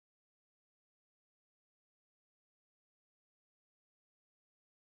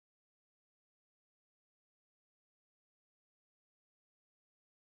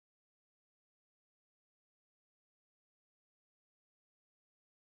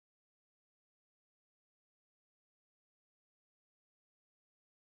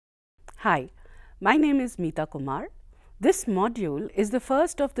Hi, my name is Meeta Kumar. This module is the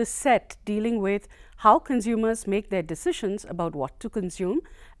first of the set dealing with how consumers make their decisions about what to consume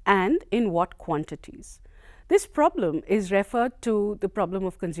and in what quantities. This problem is referred to the problem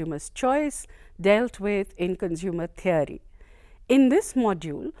of consumer's choice dealt with in consumer theory. In this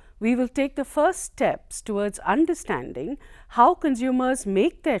module, we will take the first steps towards understanding how consumers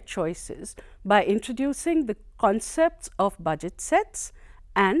make their choices by introducing the concepts of budget sets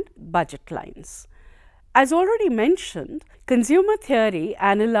and budget lines. As already mentioned, consumer theory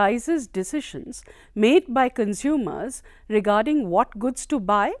analyzes decisions made by consumers regarding what goods to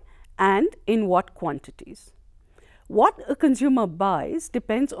buy and in what quantities. What a consumer buys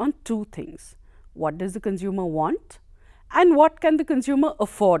depends on two things: what does the consumer want and what can the consumer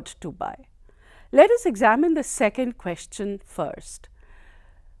afford to buy. Let us examine the second question first.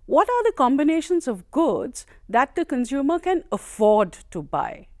 What are the combinations of goods that the consumer can afford to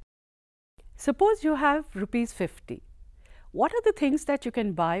buy? Suppose you have ₹50. What are the things that you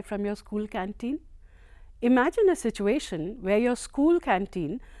can buy from your school canteen? Imagine a situation where your school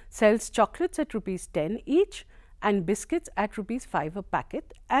canteen sells chocolates at ₹10 each and biscuits at ₹5 a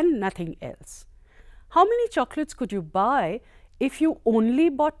packet and nothing else. How many chocolates could you buy if you only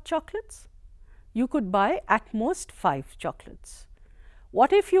bought chocolates? You could buy at most 5 chocolates.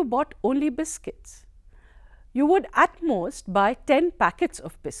 What if you bought only biscuits? You would at most buy 10 packets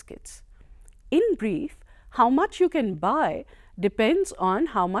of biscuits. In brief, how much you can buy depends on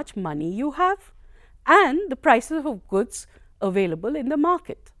how much money you have and the prices of goods available in the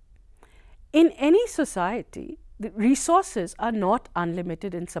market. In any society, the resources are not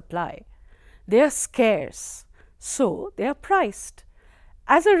unlimited in supply. They are scarce, so they are priced.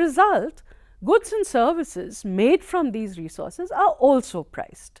 As a result, goods and services made from these resources are also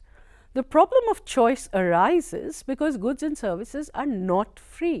priced. The problem of choice arises because goods and services are not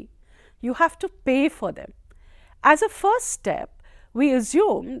free. You have to pay for them. As a first step, we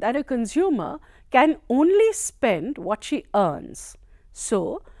assume that a consumer can only spend what she earns.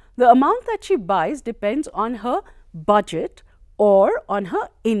 So, the amount that she buys depends on her budget or on her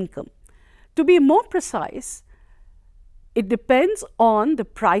income. To be more precise, it depends on the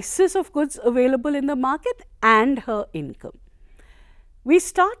prices of goods available in the market and her income. We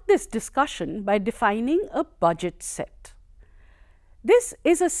start this discussion by defining a budget set. This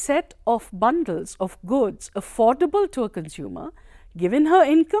is a set of bundles of goods affordable to a consumer given her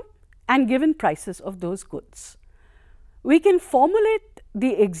income and given prices of those goods. We can formulate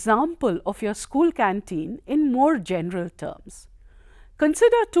the example of your school canteen in more general terms.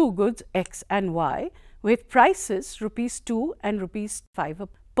 Consider two goods X and Y with prices ₹2 and ₹5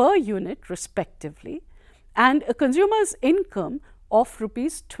 per unit respectively and a consumer's income of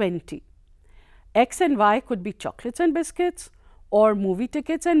 ₹20. X and Y could be chocolates and biscuits or movie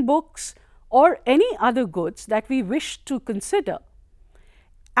tickets and books or any other goods that we wish to consider.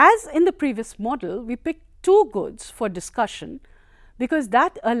 As in the previous model, we picked two goods for discussion because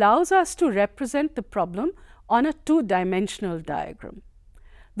that allows us to represent the problem on a two-dimensional diagram.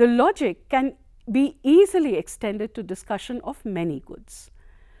 The logic can be easily extended to discussion of many goods.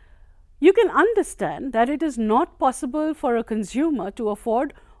 You can understand that it is not possible for a consumer to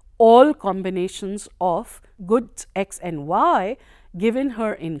afford all combinations of goods X and Y given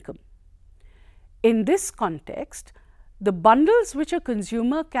her income. In this context, the bundles which a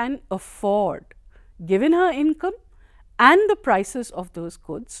consumer can afford given her income and the prices of those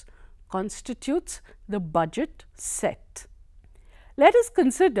goods constitutes the budget set. Let us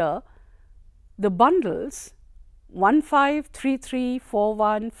consider the bundles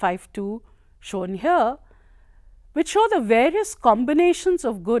 15334152 shown here, which show the various combinations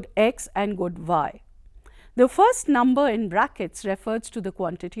of good X and good Y. The first number in brackets refers to the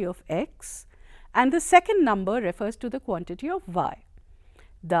quantity of X and the second number refers to the quantity of Y.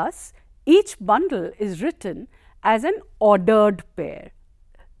 Thus, each bundle is written as an ordered pair.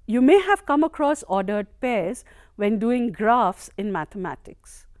 You may have come across ordered pairs when doing graphs in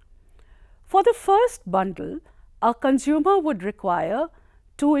mathematics. For the first bundle, a consumer would require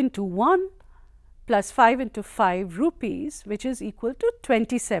 2 into 1 plus 5 into 5 rupees, which is equal to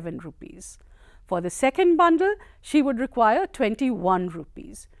 27 rupees. For the second bundle, she would require 21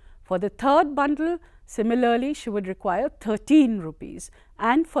 rupees. For the third bundle, similarly, she would require 13 rupees,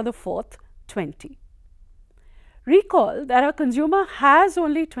 and for the fourth, 20. Recall that our consumer has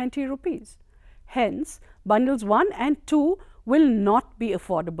only 20 rupees. Hence, bundles 1 and 2 will not be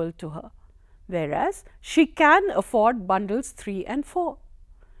affordable to her, whereas she can afford bundles 3 and 4.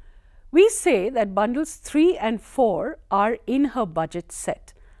 We say that bundles 3 and 4 are in her budget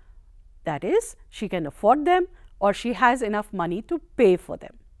set. That is, she can afford them or she has enough money to pay for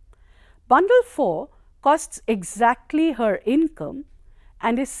them. Bundle 4 costs exactly her income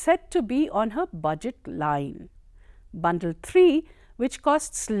and is said to be on her budget line. Bundle 3, which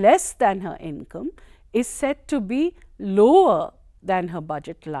costs less than her income, is said to be lower than her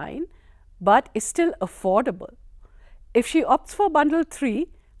budget line but is still affordable. If she opts for bundle 3,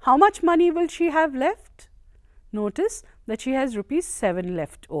 how much money will she have left? Notice that she has rupees 7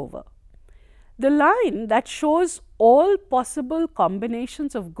 left over. The line that shows all possible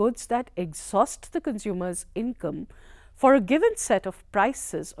combinations of goods that exhaust the consumer's income for a given set of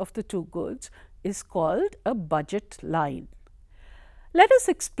prices of the two goods is called a budget line. Let us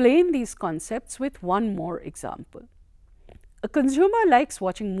explain these concepts with one more example. A consumer likes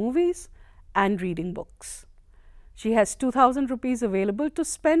watching movies and reading books. She has 2000 rupees available to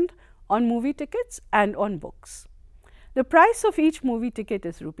spend on movie tickets and on books. The price of each movie ticket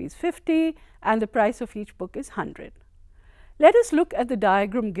is rupees 50 and the price of each book is 100. Let us look at the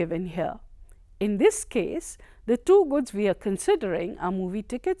diagram given here. In this case, the two goods we are considering are movie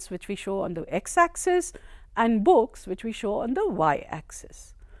tickets, which we show on the x-axis, and books, which we show on the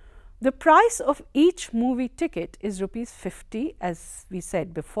y-axis. The price of each movie ticket is rupees 50, as we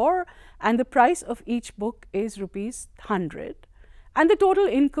said before, and the price of each book is rupees 100, and the total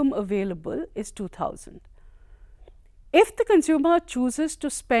income available is 2000. If the consumer chooses to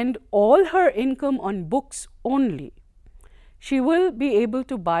spend all her income on books only, she will be able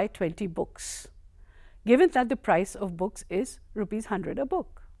to buy 20 books, given that the price of books is rupees 100 a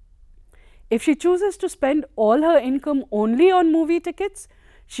book. If she chooses to spend all her income only on movie tickets,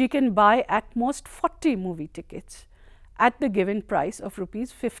 she can buy at most 40 movie tickets at the given price of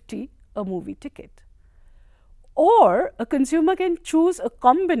rupees 50 a movie ticket. Or a consumer can choose a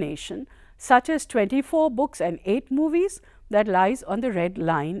combination such as 24 books and 8 movies that lies on the red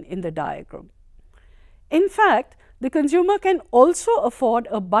line in the diagram. In fact, the consumer can also afford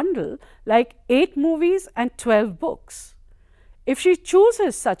a bundle like 8 movies and 12 books. If she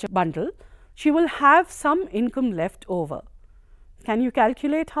chooses such a bundle, she will have some income left over. Can you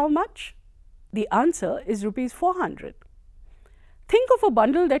calculate how much? The answer is rupees 400. Think of a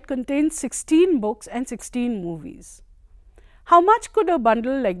bundle that contains 16 books and 16 movies. How much could a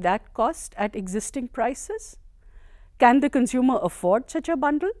bundle like that cost at existing prices? Can the consumer afford such a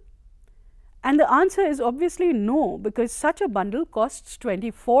bundle? And the answer is obviously no, because such a bundle costs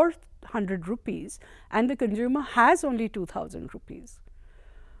 2400 rupees and the consumer has only 2000 rupees.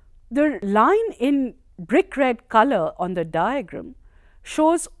 The line in brick red color on the diagram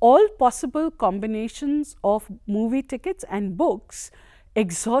shows all possible combinations of movie tickets and books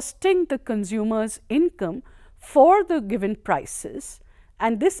exhausting the consumer's income for the given prices,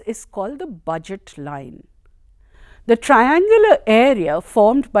 and this is called the budget line. The triangular area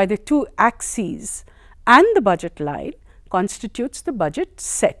formed by the two axes and the budget line constitutes the budget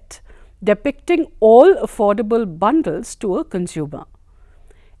set, depicting all affordable bundles to a consumer.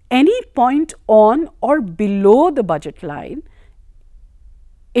 Any point on or below the budget line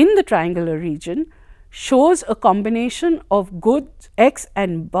in the triangular region shows a combination of goods X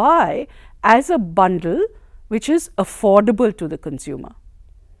and Y as a bundle which is affordable to the consumer.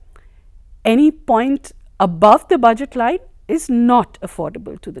 Any point above the budget line is not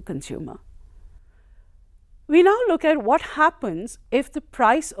affordable to the consumer. We now look at what happens if the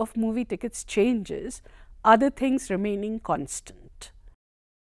price of movie tickets changes, other things remaining constant.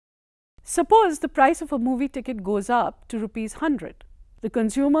 Suppose the price of a movie ticket goes up to rupees 100. The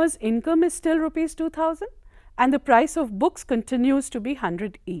consumer's income is still rupees 2000 and the price of books continues to be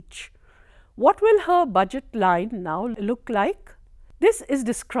 100 each. What will her budget line now look like? This is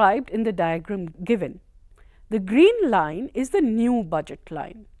described in the diagram given. The green line is the new budget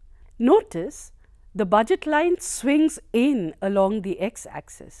line. Notice the budget line swings in along the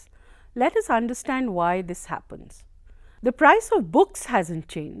x-axis. Let us understand why this happens. The price of books hasn't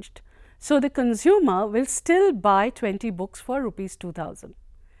changed, so the consumer will still buy 20 books for rupees 2000.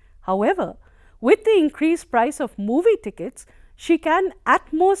 However, with the increased price of movie tickets, she can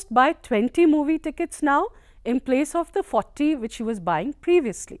at most buy 20 movie tickets now in place of the 40 which she was buying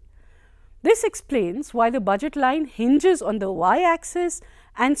previously. This explains why the budget line hinges on the y-axis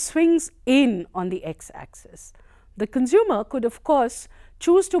and swings in on the x-axis. The consumer could, of course,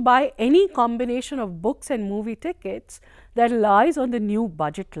 choose to buy any combination of books and movie tickets that lies on the new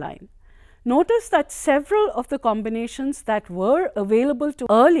budget line. Notice that several of the combinations that were available to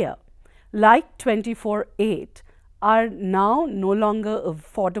earlier, like 24/8, are now no longer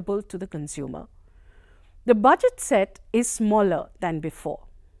affordable to the consumer. The budget set is smaller than before.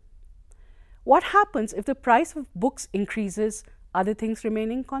 What happens if the price of books increases, other things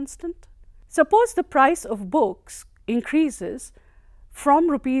remaining constant? Suppose the price of books increases from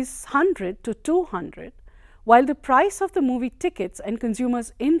rupees 100 to 200, while the price of the movie tickets and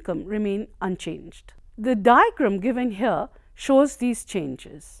consumers' income remain unchanged. The diagram given here shows these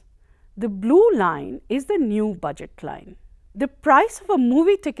changes. The blue line is the new budget line. The price of a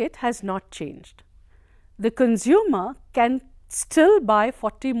movie ticket has not changed. The consumer can still buy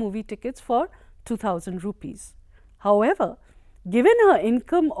 40 movie tickets for 2000 rupees. However, given her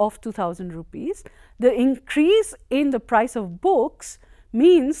income of 2000 rupees, the increase in the price of books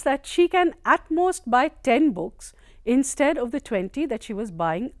means that she can at most buy 10 books instead of the 20 that she was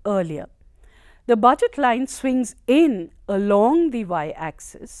buying earlier. The budget line swings in along the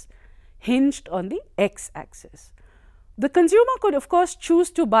y-axis, hinged on the x-axis. The consumer could of course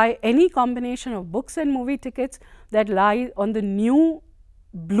choose to buy any combination of books and movie tickets that lie on the new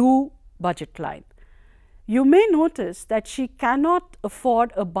blue budget line. You may notice that she cannot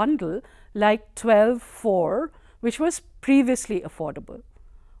afford a bundle like 12-4, which was previously affordable.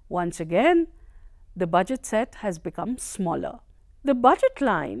 Once again, the budget set has become smaller. The budget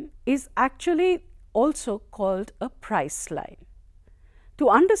line is actually also called a price line. To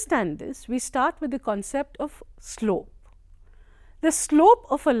understand this, we start with the concept of slope. The slope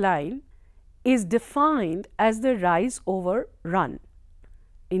of a line is defined as the rise over run.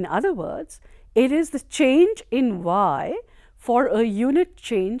 In other words, it is the change in y for a unit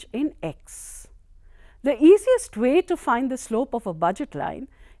change in x. The easiest way to find the slope of a budget line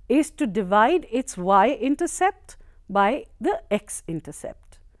is to divide its y-intercept by the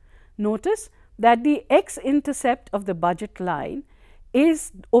x-intercept. Notice that the x-intercept of the budget line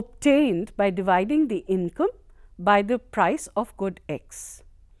is obtained by dividing the income by the price of good x.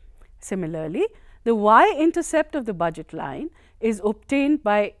 Similarly, the y-intercept of the budget line is obtained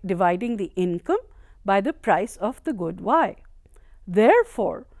by dividing the income by the price of the good y.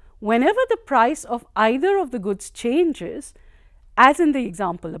 Therefore, whenever the price of either of the goods changes, as in the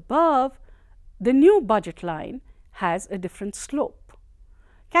example above, the new budget line has a different slope.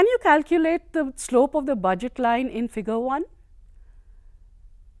 Can you calculate the slope of the budget line in figure 1?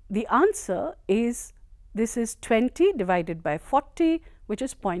 The answer is, this is 20 divided by 40, which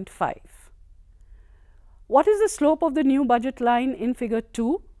is 0.5. What is the slope of the new budget line in figure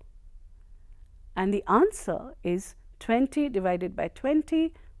 2? And the answer is 20 divided by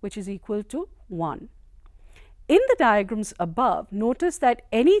 20, which is equal to 1. In the diagrams above, notice that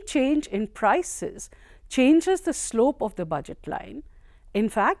any change in prices changes the slope of the budget line. In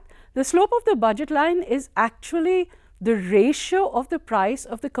fact, the slope of the budget line is actually the ratio of the price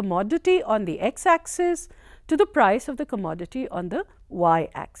of the commodity on the x-axis to the price of the commodity on the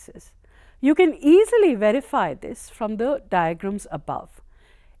y-axis. You can easily verify this from the diagrams above.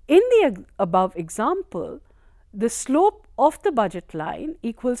 In the above example, the slope of the budget line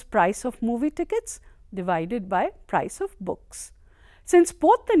equals price of movie tickets divided by price of books. Since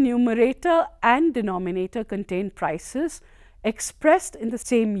both the numerator and denominator contain prices expressed in the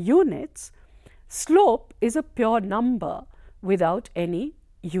same units, slope is a pure number without any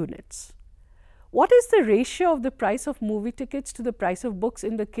units. What is the ratio of the price of movie tickets to the price of books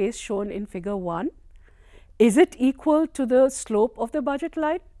in the case shown in figure 1? Is it equal to the slope of the budget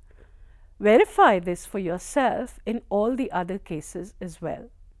line? Verify this for yourself in all the other cases as well.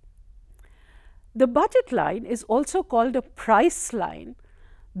 The budget line is also called a price line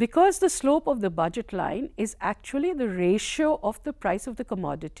because the slope of the budget line is actually the ratio of the price of the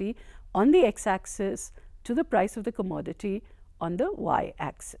commodity on the x-axis to the price of the commodity on the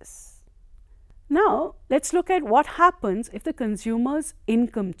y-axis. Now, let's look at what happens if the consumer's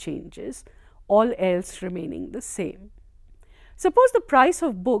income changes, all else remaining the same. Suppose the price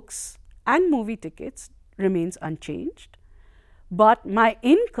of books and movie tickets remains unchanged, but my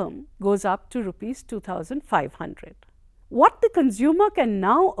income goes up to rupees 2,500. What the consumer can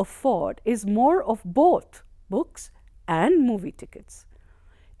now afford is more of both books and movie tickets.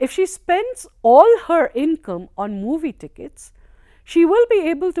 If she spends all her income on movie tickets, she will be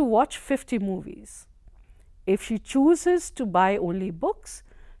able to watch 50 movies. If she chooses to buy only books,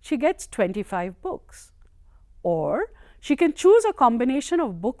 she gets 25 books. Or she can choose a combination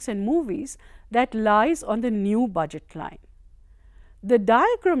of books and movies that lies on the new budget line. The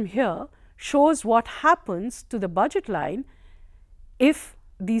diagram here shows what happens to the budget line if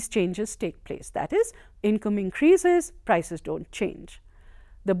these changes take place. That is, income increases, prices don't change.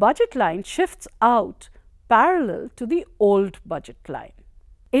 The budget line shifts out parallel to the old budget line.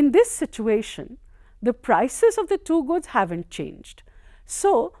 In this situation, the prices of the two goods haven't changed.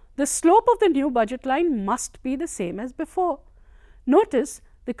 So, the slope of the new budget line must be the same as before. Notice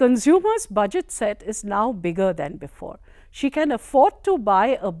the consumer's budget set is now bigger than before. she can afford to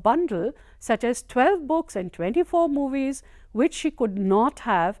buy a bundle such as 12 books and 24 movies, which she could not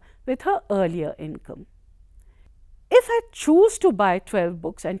have with her earlier income. If I choose to buy 12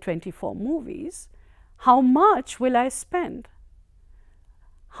 books and 24 movies, how much will I spend?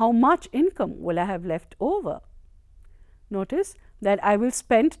 How much income will I have left over? Notice that I will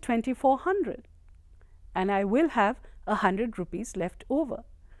spend 2,400 and I will have 100 rupees left over.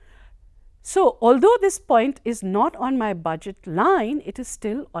 So, although this point is not on my budget line, it is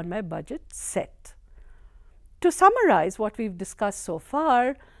still on my budget set. To summarize what we've discussed so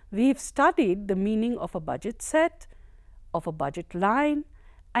far, we've studied the meaning of a budget set, of a budget line,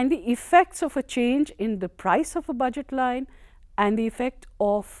 and the effects of a change in the price of a budget line and the effect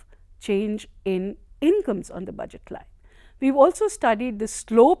of change in incomes on the budget line. We've also studied the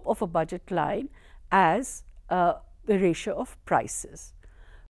slope of a budget line as the ratio of prices.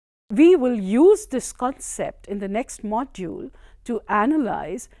 We will use this concept in the next module to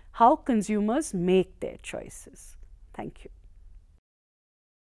analyze how consumers make their choices. Thank you.